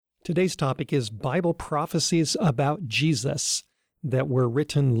Today's topic is Bible prophecies about Jesus that were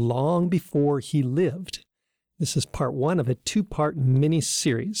written long before he lived. This is part one of a two-part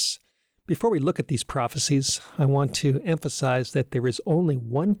mini-series. Before we look at these prophecies, I want to emphasize that there is only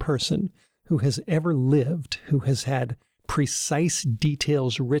one person who has ever lived who has had precise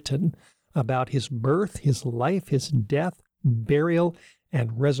details written about his birth, his life, his death, burial,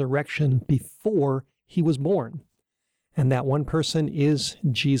 and resurrection before he was born. And that one person is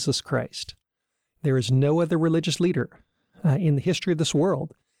Jesus Christ. There is no other religious leader in the history of this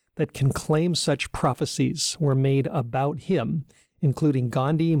world that can claim such prophecies were made about him, including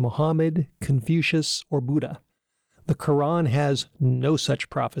Gandhi, Muhammad, Confucius, or Buddha. The Quran has no such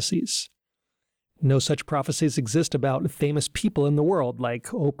prophecies. No such prophecies exist about famous people in the world like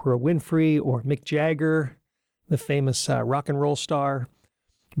Oprah Winfrey or Mick Jagger, the famous rock and roll star,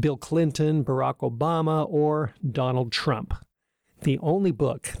 Bill Clinton, Barack Obama, or Donald Trump. The only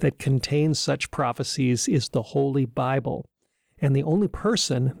book that contains such prophecies is the Holy Bible, and the only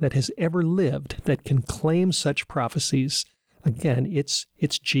person that has ever lived that can claim such prophecies, again, it's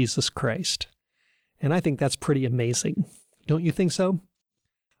Jesus Christ. And I think that's pretty amazing. Don't you think so?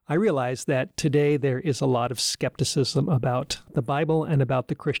 I realize that today there is a lot of skepticism about the Bible and about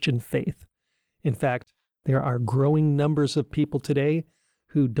the Christian faith. In fact, there are growing numbers of people today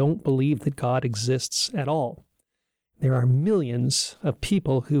who don't believe that God exists at all. There are millions of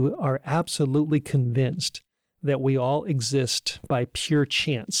people who are absolutely convinced that we all exist by pure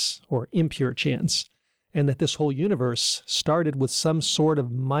chance or impure chance, and that this whole universe started with some sort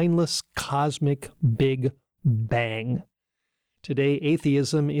of mindless cosmic big bang. Today,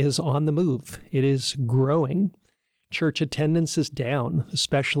 atheism is on the move. It is growing. Church attendance is down,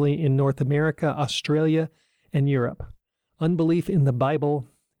 especially in North America, Australia, and Europe. Unbelief in the Bible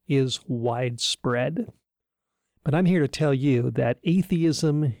is widespread. But I'm here to tell you that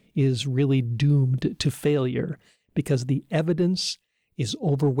atheism is really doomed to failure because the evidence is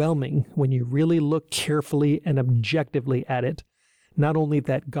overwhelming when you really look carefully and objectively at it. Not only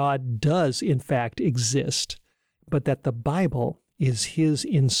that God does, in fact, exist, but that the Bible is his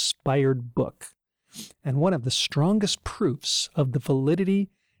inspired book. And one of the strongest proofs of the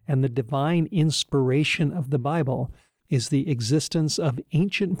validity and the divine inspiration of the Bible is the existence of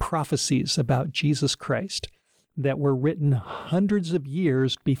ancient prophecies about Jesus Christ that were written hundreds of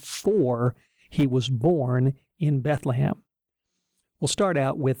years before he was born in Bethlehem. We'll start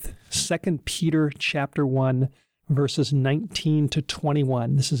out with 2 Peter chapter 1, verses 19 to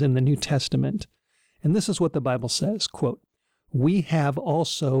 21. This is in the New Testament. And this is what the Bible says, quote, "We have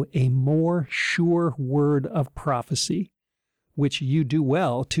also a more sure word of prophecy, which you do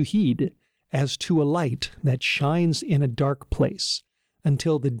well to heed, as to a light that shines in a dark place,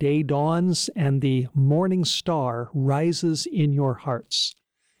 until the day dawns and the morning star rises in your hearts.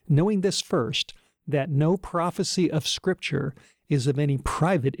 Knowing this first, that no prophecy of Scripture is of any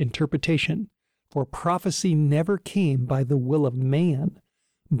private interpretation, for prophecy never came by the will of man,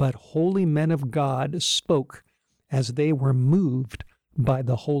 but holy men of God spoke as they were moved by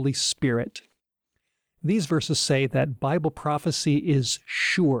the Holy Spirit." These verses say that Bible prophecy is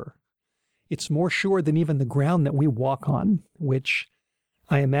sure. It's more sure than even the ground that we walk on, which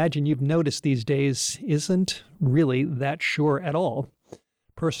I imagine you've noticed these days isn't really that sure at all.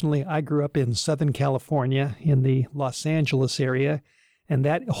 Personally, I grew up in Southern California in the Los Angeles area, and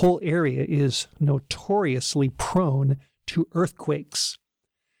that whole area is notoriously prone to earthquakes.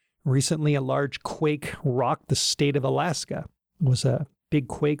 Recently, a large quake rocked the state of Alaska. It was a big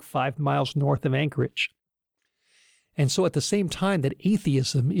quake 5 miles north of Anchorage. And so at the same time that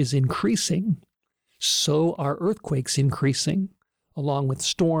atheism is increasing, so are earthquakes increasing, along with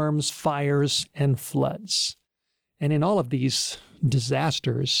storms, fires, and floods. And in all of these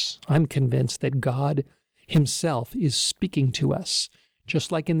disasters, I'm convinced that God himself is speaking to us,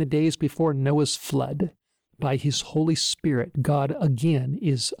 just like in the days before Noah's flood. By his Holy Spirit, God again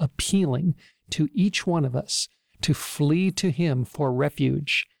is appealing to each one of us to flee to him for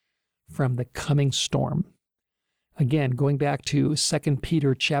refuge from the coming storm. Again, going back to 2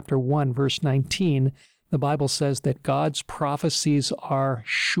 Peter chapter 1, verse 19, the Bible says that God's prophecies are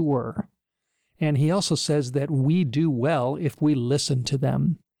sure. And he also says that we do well if we listen to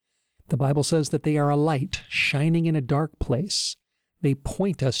them. The Bible says that they are a light shining in a dark place. They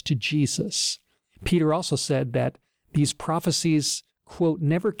point us to Jesus. Peter also said that these prophecies, quote,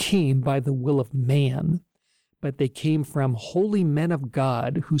 never came by the will of man, but they came from holy men of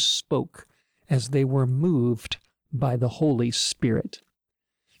God who spoke as they were moved by the Holy Spirit.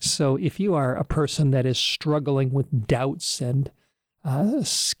 So if you are a person that is struggling with doubts and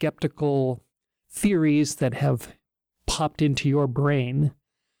skeptical theories that have popped into your brain,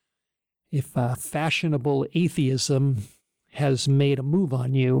 If fashionable atheism has made a move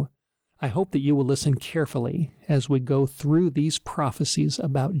on you, I hope that you will listen carefully as we go through these prophecies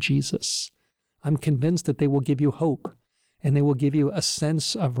about Jesus. I'm convinced that they will give you hope, and they will give you a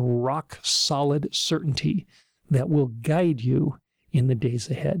sense of rock-solid certainty that will guide you in the days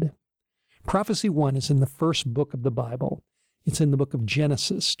ahead. Prophecy 1 is in the first book of the Bible. It's in the book of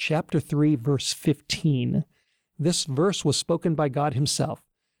Genesis, chapter 3, verse 15. This verse was spoken by God himself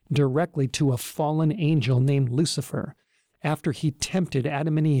directly to a fallen angel named Lucifer after he tempted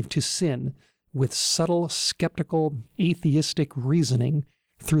Adam and Eve to sin with subtle, skeptical, atheistic reasoning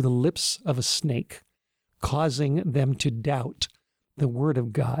through the lips of a snake, causing them to doubt the word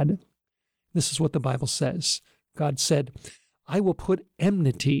of God. This is what the Bible says. God said, "I will put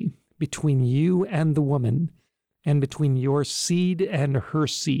enmity between you and the woman, and between your seed and her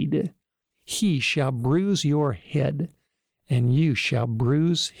seed. He shall bruise your head, and you shall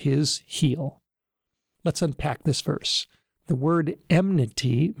bruise his heel." Let's unpack this verse. The word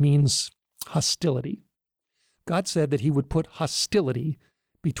enmity means hostility. God said that he would put hostility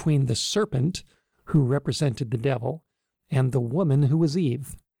between the serpent, who represented the devil, and the woman, who was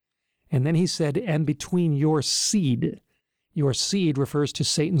Eve. And then he said, and between your seed. Your seed refers to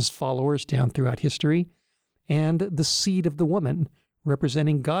Satan's followers down throughout history, and the seed of the woman,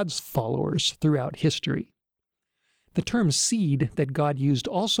 representing God's followers throughout history. The term seed that God used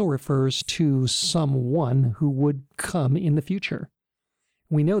also refers to someone who would come in the future.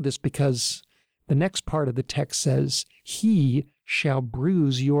 We know this because the next part of the text says, "He shall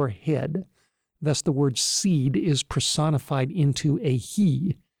bruise your head." Thus the word seed is personified into a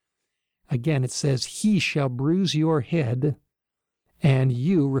he. Again, it says, "He shall bruise your head," and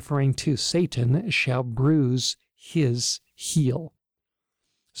you, referring to Satan, shall bruise his heel.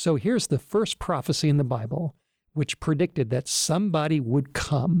 So here's the first prophecy in the Bible, which predicted that somebody would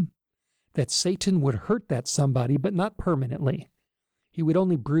come, that Satan would hurt that somebody, but not permanently. He would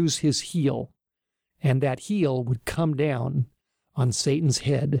only bruise his heel, and that heel would come down on Satan's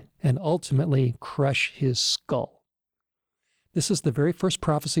head and ultimately crush his skull. This is the very first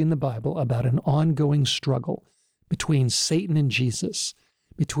prophecy in the Bible about an ongoing struggle between Satan and Jesus,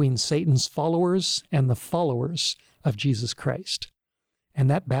 between Satan's followers and the followers of Jesus Christ. And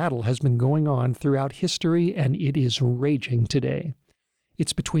that battle has been going on throughout history, and it is raging today.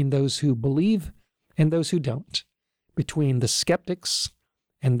 It's between those who believe and those who don't, between the skeptics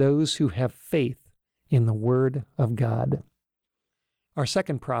and those who have faith in the Word of God. Our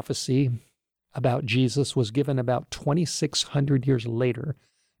second prophecy about Jesus was given about 2,600 years later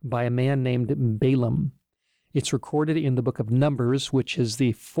by a man named Balaam. It's recorded in the book of Numbers, which is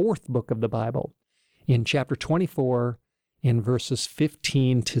the fourth book of the Bible, in chapter 24, in verses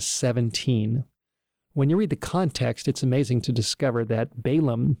 15 to 17. When you read the context, it's amazing to discover that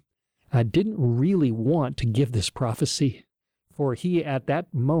Balaam didn't really want to give this prophecy, for he at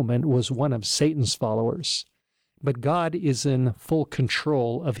that moment was one of Satan's followers. But God is in full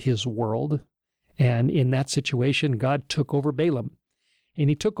control of his world, and in that situation, God took over Balaam, and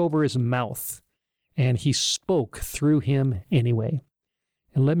he took over his mouth, and he spoke through him anyway.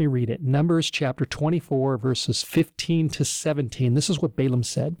 And let me read it. Numbers chapter 24, verses 15 to 17. This is what Balaam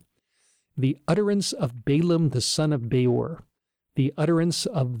said. "The utterance of Balaam the son of Beor, the utterance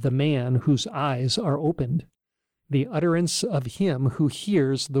of the man whose eyes are opened, the utterance of him who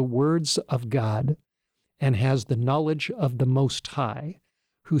hears the words of God and has the knowledge of the Most High,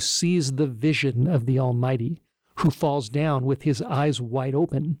 who sees the vision of the Almighty, who falls down with his eyes wide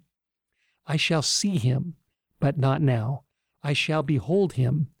open. I shall see him, but not now. I shall behold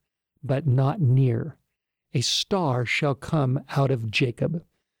him, but not near. A star shall come out of Jacob,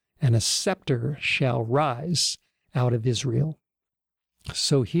 and a scepter shall rise out of Israel."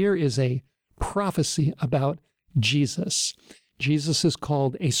 So here is a prophecy about Jesus. Jesus is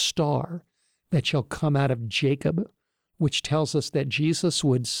called a star that shall come out of Jacob, which tells us that Jesus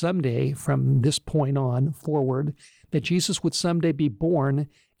would someday, from this point on forward, that Jesus would someday be born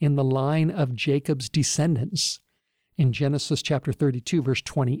in the line of Jacob's descendants. In Genesis chapter 32, verse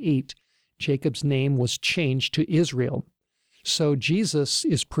 28, Jacob's name was changed to Israel. So Jesus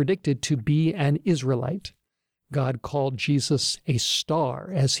is predicted to be an Israelite. God called Jesus a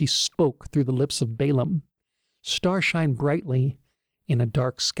star as he spoke through the lips of Balaam. Stars shine brightly in a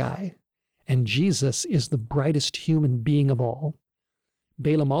dark sky, and Jesus is the brightest human being of all.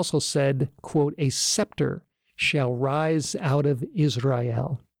 Balaam also said, quote, "A scepter shall rise out of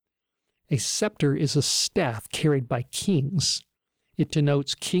Israel." A scepter is a staff carried by kings. It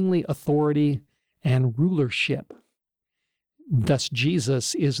denotes kingly authority and rulership. Thus,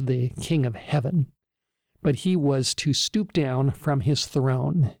 Jesus is the King of heaven, but he was to stoop down from his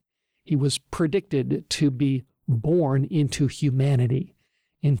throne. He was predicted to be born into humanity,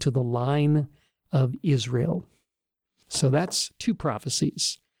 into the line of Israel. So that's two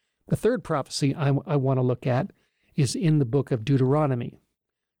prophecies. The third prophecy I want to look at is in the book of Deuteronomy,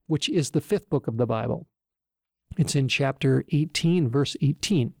 which is the fifth book of the Bible. It's in chapter 18, verse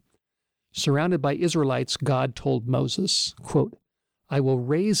 18. Surrounded by Israelites, God told Moses, quote, "I will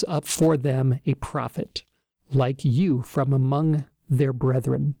raise up for them a prophet like you from among their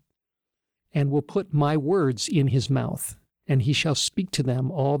brethren, and will put my words in his mouth, and he shall speak to them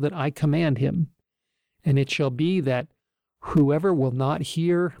all that I command him. And it shall be that whoever will not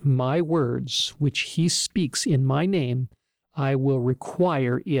hear my words, which he speaks in my name, I will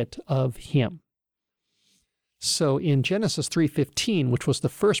require it of him." So in Genesis 3:15, which was the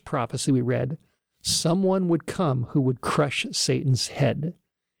first prophecy we read, someone would come who would crush Satan's head.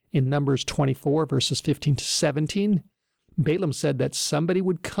 In Numbers 24, verses 15 to 17, Balaam said that somebody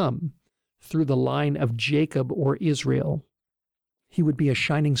would come through the line of Jacob or Israel. He would be a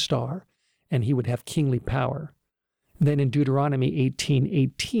shining star, and he would have kingly power. Then in Deuteronomy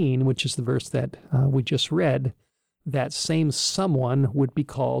 18:18, which is the verse that we just read, that same someone would be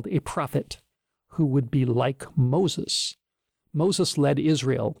called a prophet, who would be like Moses. Moses led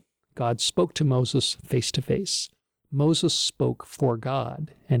Israel. God spoke to Moses face to face. Moses spoke for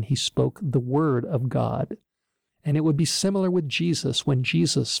God, and he spoke the word of God. And it would be similar with Jesus. When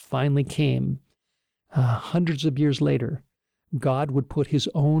Jesus finally came, hundreds of years later, God would put his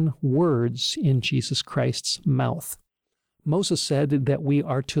own words in Jesus Christ's mouth. Moses said that we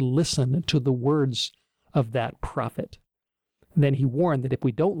are to listen to the words of that prophet. And then he warned that if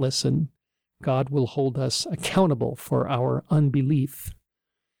we don't listen, God will hold us accountable for our unbelief,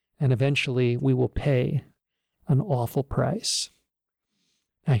 and eventually we will pay an awful price.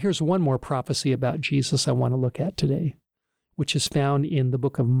 Now, here's one more prophecy about Jesus I want to look at today, which is found in the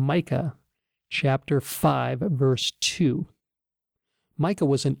book of Micah, chapter 5, verse 2. Micah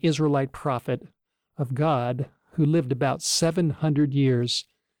was an Israelite prophet of God who lived about 700 years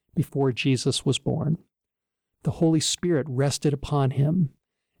before Jesus was born. The Holy Spirit rested upon him,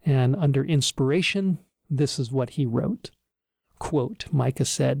 and under inspiration, this is what he wrote. Quote, Micah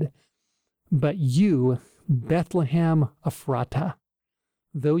said, "But you, Bethlehem Ephratah,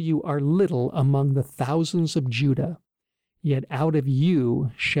 though you are little among the thousands of Judah, yet out of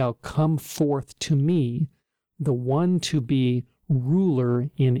you shall come forth to me the one to be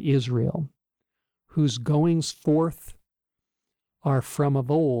ruler in Israel, whose goings forth are from of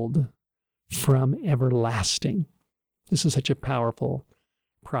old, from everlasting." This is such a powerful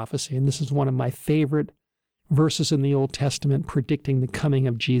prophecy, and this is one of my favorite verses in the Old Testament predicting the coming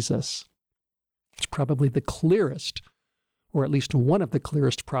of Jesus. It's probably the clearest, or at least one of the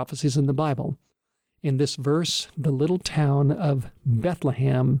clearest prophecies in the Bible. In this verse, the little town of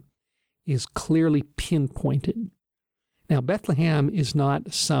Bethlehem is clearly pinpointed. Now, Bethlehem is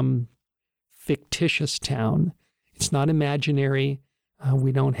not some fictitious town. It's not imaginary.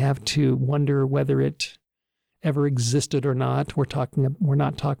 We don't have to wonder whether it ever existed or not. We're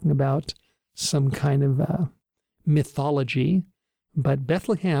not talking about some kind of mythology, but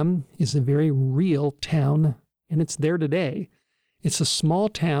Bethlehem is a very real town, and it's there today. It's a small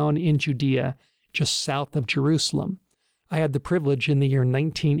town in Judea, just south of Jerusalem. I had the privilege in the year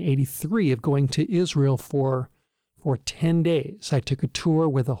 1983 of going to Israel for 10 days. I took a tour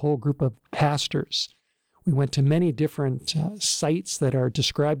with a whole group of pastors. We went to many different sites that are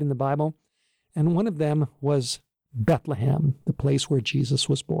described in the Bible, and one of them was Bethlehem, the place where Jesus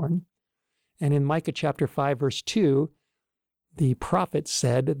was born. And in Micah chapter 5, verse 2, the prophet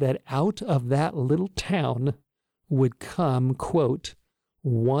said that out of that little town would come, quote,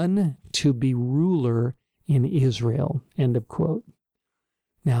 one to be ruler in Israel, end of quote.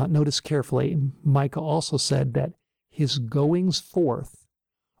 Now, notice carefully, Micah also said that his goings forth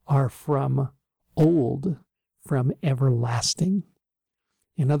are from old, from everlasting.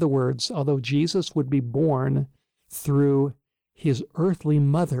 In other words, although Jesus would be born through his earthly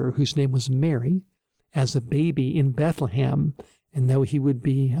mother, whose name was Mary, as a baby in Bethlehem, and though he would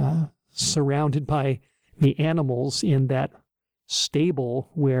be surrounded by the animals in that stable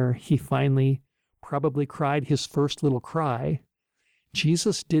where he finally probably cried his first little cry,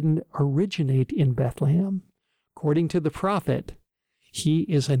 Jesus didn't originate in Bethlehem. According to the prophet, he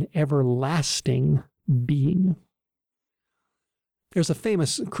is an everlasting being. There's a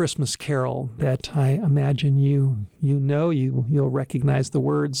famous Christmas carol that I imagine you'll recognize the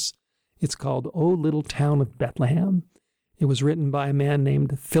words. It's called "O Little Town of Bethlehem." It was written by a man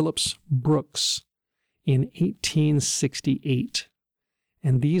named Phillips Brooks in 1868.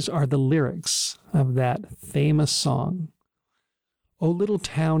 And these are the lyrics of that famous song. O little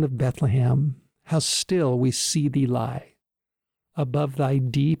town of Bethlehem, how still we see thee lie. Above thy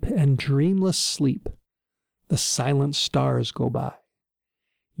deep and dreamless sleep, the silent stars go by.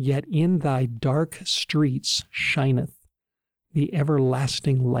 Yet in thy dark streets shineth the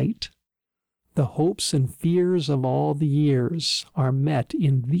everlasting light. The hopes and fears of all the years are met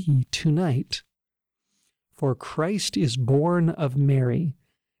in thee tonight. For Christ is born of Mary,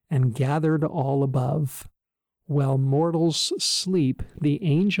 and gathered all above. While mortals sleep, the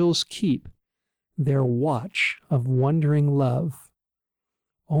angels keep their watch of wondering love.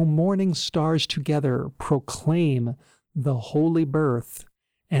 O morning stars together proclaim the holy birth,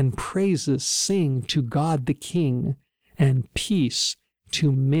 and praises sing to God the King, and peace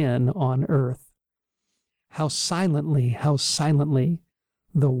to men on earth. How silently,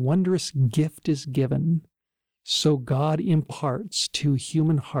 the wondrous gift is given, so God imparts to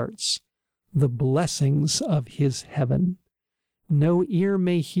human hearts the blessings of his heaven. No ear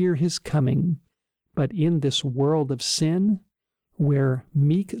may hear his coming, but in this world of sin, where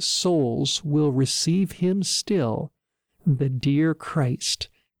meek souls will receive him still, the dear Christ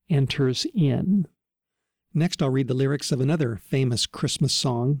enters in. Next, I'll read the lyrics of another famous Christmas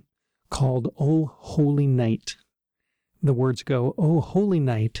song called O Holy Night. The words go, O holy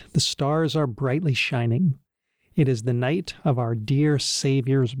night, the stars are brightly shining. It is the night of our dear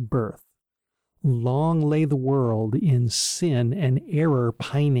Savior's birth. Long lay the world in sin and error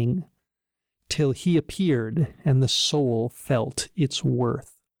pining, till he appeared and the soul felt its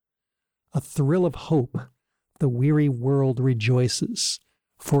worth. A thrill of hope, the weary world rejoices,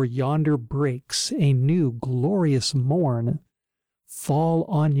 for yonder breaks a new glorious morn. Fall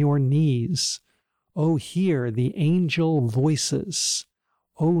on your knees, O hear the angel voices.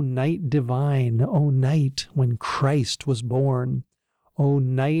 O night divine, O night when Christ was born. O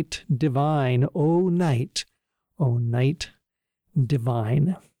night divine, O night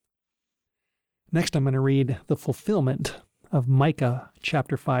divine. Next, I'm going to read the fulfillment of Micah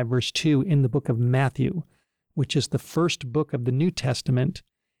chapter 5, verse 2 in the book of Matthew, which is the first book of the New Testament,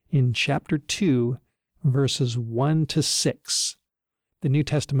 in chapter 2, verses 1 to 6. The New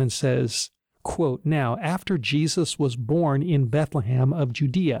Testament says, quote, Now, after Jesus was born in Bethlehem of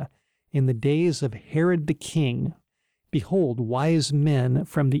Judea, in the days of Herod the king, behold, wise men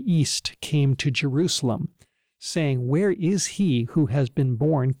from the east came to Jerusalem, saying, Where is he who has been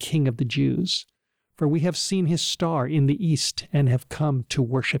born King of the Jews? For we have seen his star in the east and have come to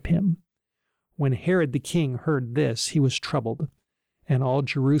worship him. When Herod the king heard this, he was troubled, and all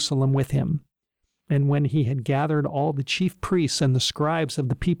Jerusalem with him. And when he had gathered all the chief priests and the scribes of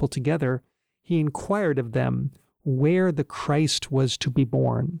the people together, he inquired of them where the Christ was to be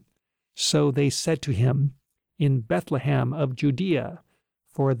born. So they said to him, In Bethlehem of Judea,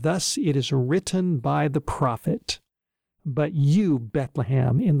 for thus it is written by the prophet, But you,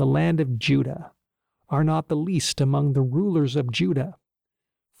 Bethlehem, in the land of Judah, are not the least among the rulers of Judah,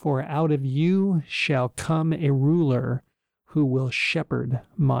 for out of you shall come a ruler who will shepherd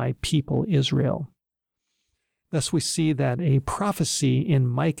my people Israel. Thus we see that a prophecy in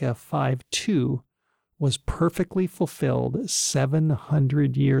Micah 5:2 was perfectly fulfilled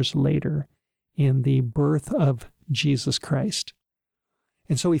 700 years later in the birth of Jesus Christ.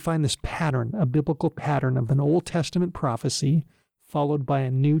 And so we find this pattern, a biblical pattern of an Old Testament prophecy followed by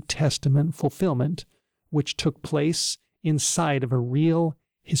a New Testament fulfillment, which took place inside of a real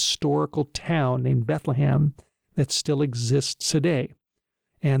historical town named Bethlehem that still exists today.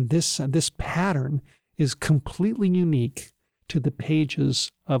 And this pattern is completely unique to the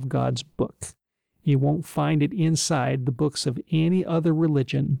pages of God's book. You won't find it inside the books of any other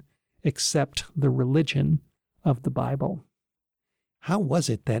religion except the religion of the Bible. How was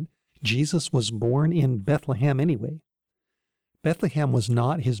it that Jesus was born in Bethlehem anyway? Bethlehem was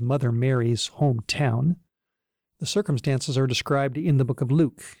not his mother Mary's hometown. The circumstances are described in the book of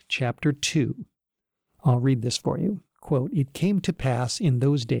Luke, chapter 2. I'll read this for you. Quote, It came to pass in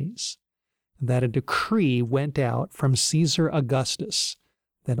those days that a decree went out from Caesar Augustus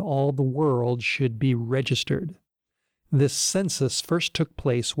that all the world should be registered. This census first took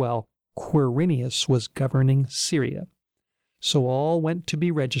place while Quirinius was governing Syria. So all went to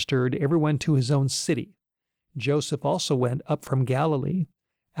be registered, everyone to his own city. Joseph also went up from Galilee,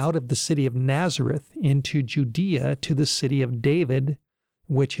 out of the city of Nazareth into Judea to the city of David,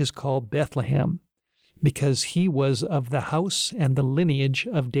 which is called Bethlehem, because he was of the house and the lineage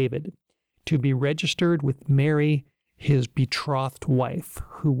of David, to be registered with Mary, his betrothed wife,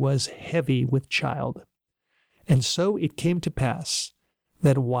 who was heavy with child. And so it came to pass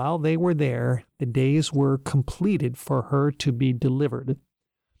that while they were there, the days were completed for her to be delivered.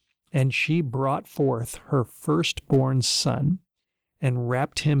 And she brought forth her firstborn son, and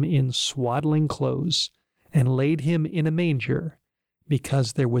wrapped him in swaddling clothes and laid him in a manger,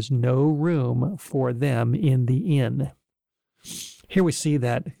 because there was no room for them in the inn. Here we see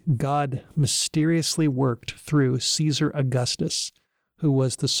that God mysteriously worked through Caesar Augustus, who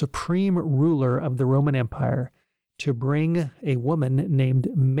was the supreme ruler of the Roman Empire, to bring a woman named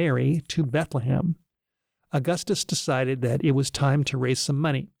Mary to Bethlehem. Augustus decided that it was time to raise some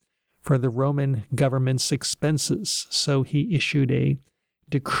money for the Roman government's expenses, so he issued a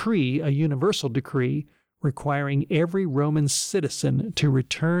decree, a universal decree, requiring every Roman citizen to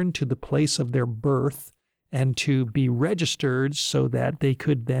return to the place of their birth and to be registered so that they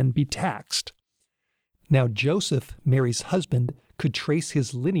could then be taxed. Now Joseph, Mary's husband, could trace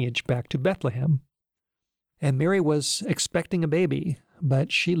his lineage back to Bethlehem. And Mary was expecting a baby,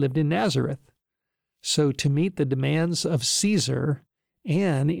 but she lived in Nazareth. So to meet the demands of Caesar,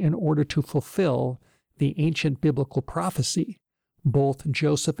 and in order to fulfill the ancient biblical prophecy, both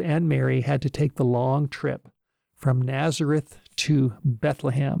Joseph and Mary had to take the long trip from Nazareth to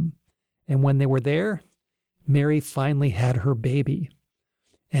Bethlehem. And when they were there, Mary finally had her baby.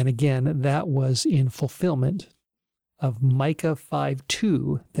 And again, that was in fulfillment of Micah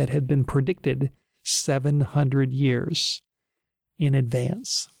 5:2 that had been predicted 700 years in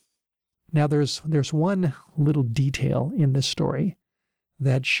advance. Now, there's one little detail in this story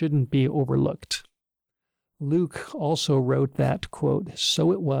that shouldn't be overlooked. Luke also wrote that, quote,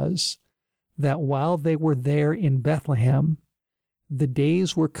 "So it was that while they were there in Bethlehem, the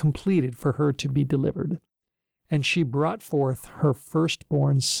days were completed for her to be delivered. And she brought forth her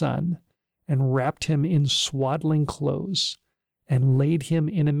firstborn son, and wrapped him in swaddling clothes, and laid him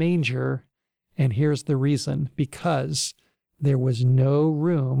in a manger." And here's the reason: because there was no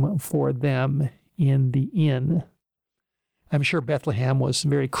room for them in the inn. I'm sure Bethlehem was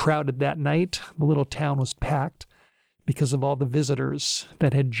very crowded that night. The little town was packed because of all the visitors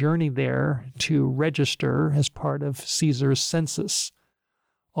that had journeyed there to register as part of Caesar's census.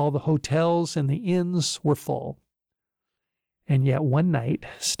 All the hotels and the inns were full. And yet one night,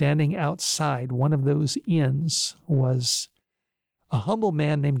 standing outside one of those inns was a humble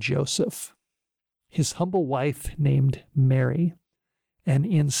man named Joseph, his humble wife named Mary, and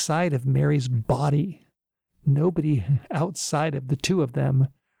inside of Mary's body, nobody outside of the two of them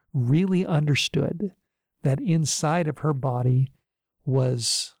really understood that inside of her body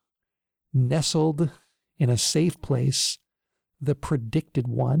was nestled in a safe place the predicted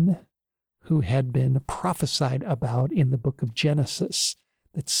one who had been prophesied about in the book of Genesis,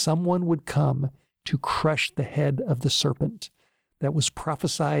 that someone would come to crush the head of the serpent, that was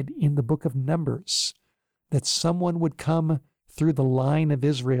prophesied in the book of Numbers, that someone would come through the line of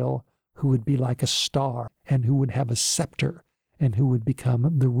Israel who would be like a star and who would have a scepter and who would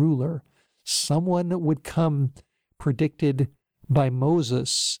become the ruler. Someone would come predicted by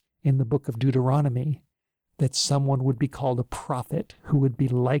Moses in the book of Deuteronomy, that someone would be called a prophet who would be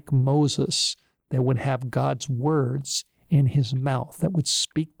like Moses, that would have God's words in his mouth, that would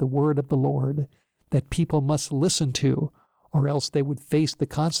speak the word of the Lord, that people must listen to, or else they would face the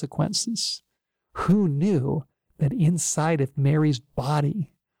consequences. Who knew that inside of Mary's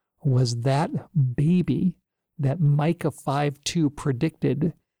body was that baby that Micah 5:2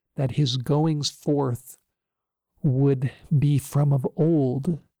 predicted that his goings forth would be from of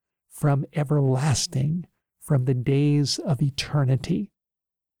old, from everlasting, from the days of eternity?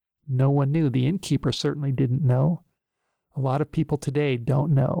 No one knew. The innkeeper certainly didn't know. A lot of people today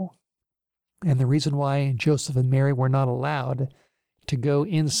don't know. And the reason why Joseph and Mary were not allowed to go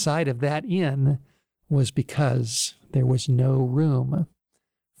inside of that inn was because there was no room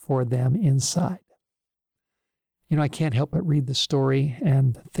for them inside. You know, I can't help but read the story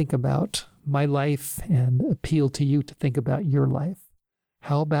and think about my life and appeal to you to think about your life.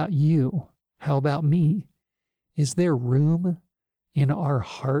 How about you? How about me? Is there room in our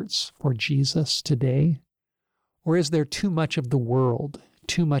hearts for Jesus today? Or is there too much of the world,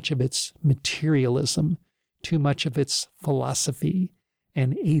 too much of its materialism, too much of its philosophy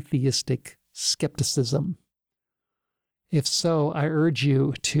and atheistic skepticism? If so, I urge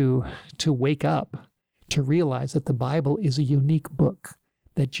you to wake up, to realize that the Bible is a unique book,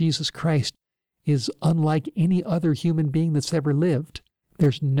 that Jesus Christ is unlike any other human being that's ever lived.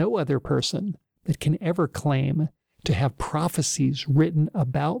 There's no other person that can ever claim to have prophecies written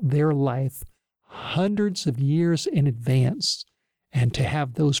about their life hundreds of years in advance and to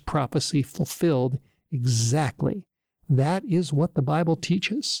have those prophecies fulfilled exactly. That is what the Bible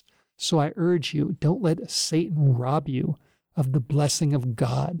teaches. So I urge you, don't let Satan rob you of the blessing of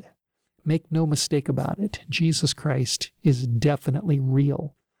God. Make no mistake about it. Jesus Christ is definitely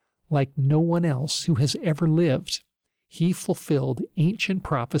real, like no one else who has ever lived. he fulfilled ancient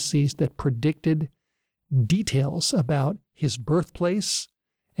prophecies that predicted details about his birthplace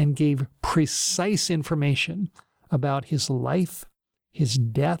and gave precise information about his life, his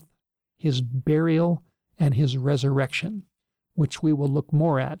death, his burial, and his resurrection, which we will look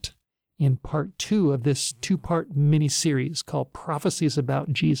more at in part 2 of this 2-part mini-series called Prophecies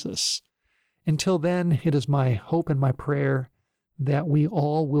About Jesus. Until then, it is my hope and my prayer that we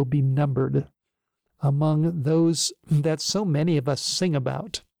all will be numbered among those that so many of us sing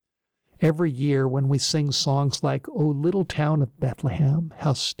about every year when we sing songs like, O little town of Bethlehem,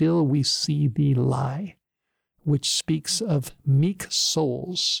 how still we see thee lie, which speaks of meek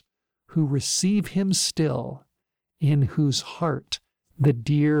souls who receive him still, in whose heart the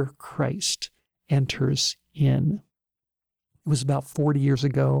dear Christ enters in. It was about 40 years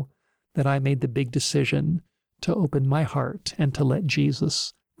ago that I made the big decision to open my heart and to let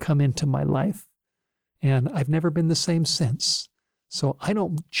Jesus come into my life. And I've never been the same since. So I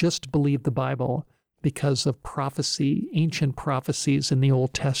don't just believe the Bible because of prophecy, ancient prophecies in the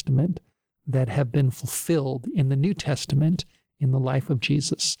Old Testament that have been fulfilled in the New Testament in the life of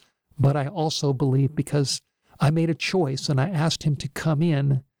Jesus. But I also believe because I made a choice and I asked him to come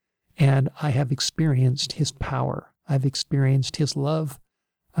in, and I have experienced his power. I've experienced his love.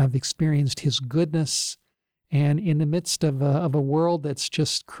 I've experienced his goodness. And in the midst of a world that's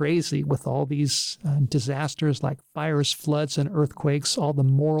just crazy with all these disasters like fires, floods, and earthquakes, all the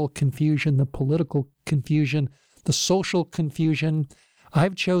moral confusion, the political confusion, the social confusion,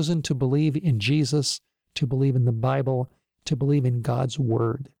 I've chosen to believe in Jesus, to believe in the Bible, to believe in God's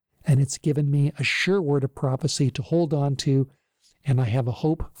Word. And it's given me a sure word of prophecy to hold on to, and I have a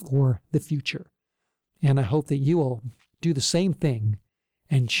hope for the future. And I hope that you will do the same thing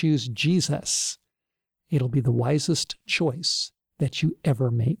and choose Jesus. It'll be the wisest choice that you ever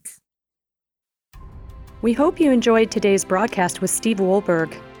make. We hope you enjoyed today's broadcast with Steve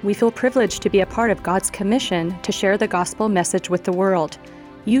Wohlberg. We feel privileged to be a part of God's commission to share the gospel message with the world.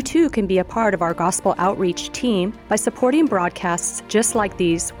 You too can be a part of our gospel outreach team by supporting broadcasts just like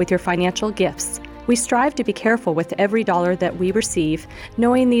these with your financial gifts. We strive to be careful with every dollar that we receive,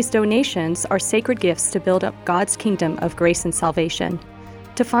 knowing these donations are sacred gifts to build up God's kingdom of grace and salvation.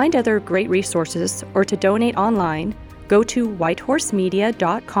 To find other great resources or to donate online, go to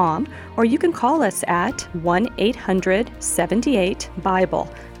whitehorsemedia.com, or you can call us at 1-800-78-BIBLE.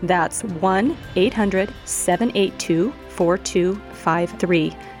 That's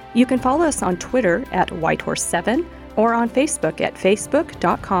 1-800-782-4253. You can follow us on Twitter at Whitehorse7 or on Facebook at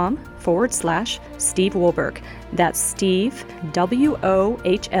facebook.com/Steve Wohlberg. That's Steve,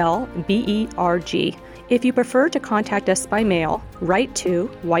 Wohlberg. If you prefer to contact us by mail, write to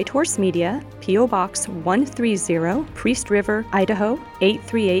White Horse Media, P.O. Box 130, Priest River, Idaho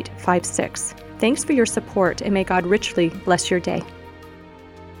 83856. Thanks for your support, and may God richly bless your day.